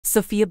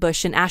Sophia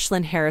Bush and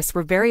Ashlyn Harris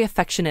were very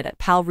affectionate at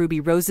pal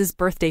Ruby Rose's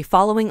birthday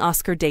following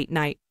Oscar date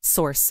night.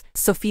 Source: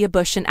 Sophia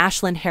Bush and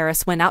Ashlyn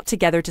Harris went out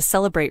together to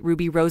celebrate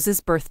Ruby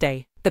Rose's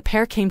birthday. The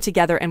pair came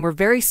together and were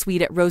very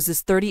sweet at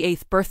Rose's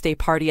 38th birthday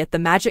party at the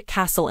Magic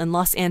Castle in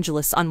Los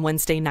Angeles on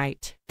Wednesday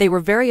night. They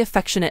were very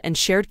affectionate and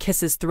shared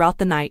kisses throughout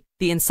the night,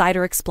 the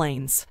insider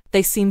explains.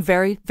 They seem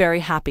very, very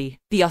happy.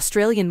 The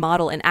Australian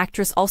model and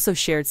actress also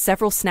shared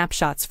several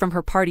snapshots from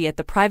her party at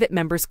the private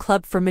members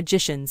club for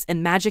magicians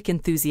and magic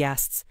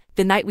enthusiasts.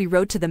 The night we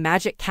rode to the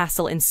Magic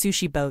Castle in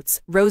sushi boats,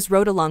 Rose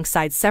rode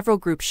alongside several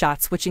group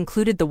shots which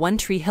included the One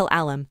Tree Hill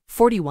alum,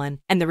 41,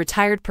 and the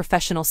retired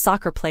professional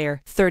soccer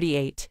player,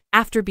 38.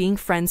 After being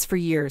friends for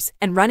years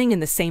and running in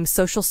the same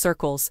social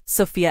circles,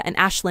 Sophia and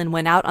Ashlyn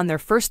went out on their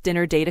first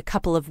dinner date a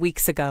couple of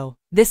weeks ago.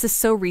 This is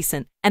so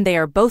recent, and they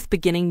are both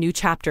beginning new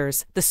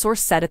chapters, the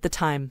source said at the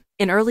time.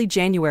 In early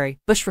January,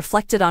 Bush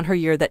reflected on her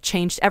year that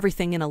changed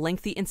everything in a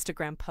lengthy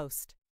Instagram post.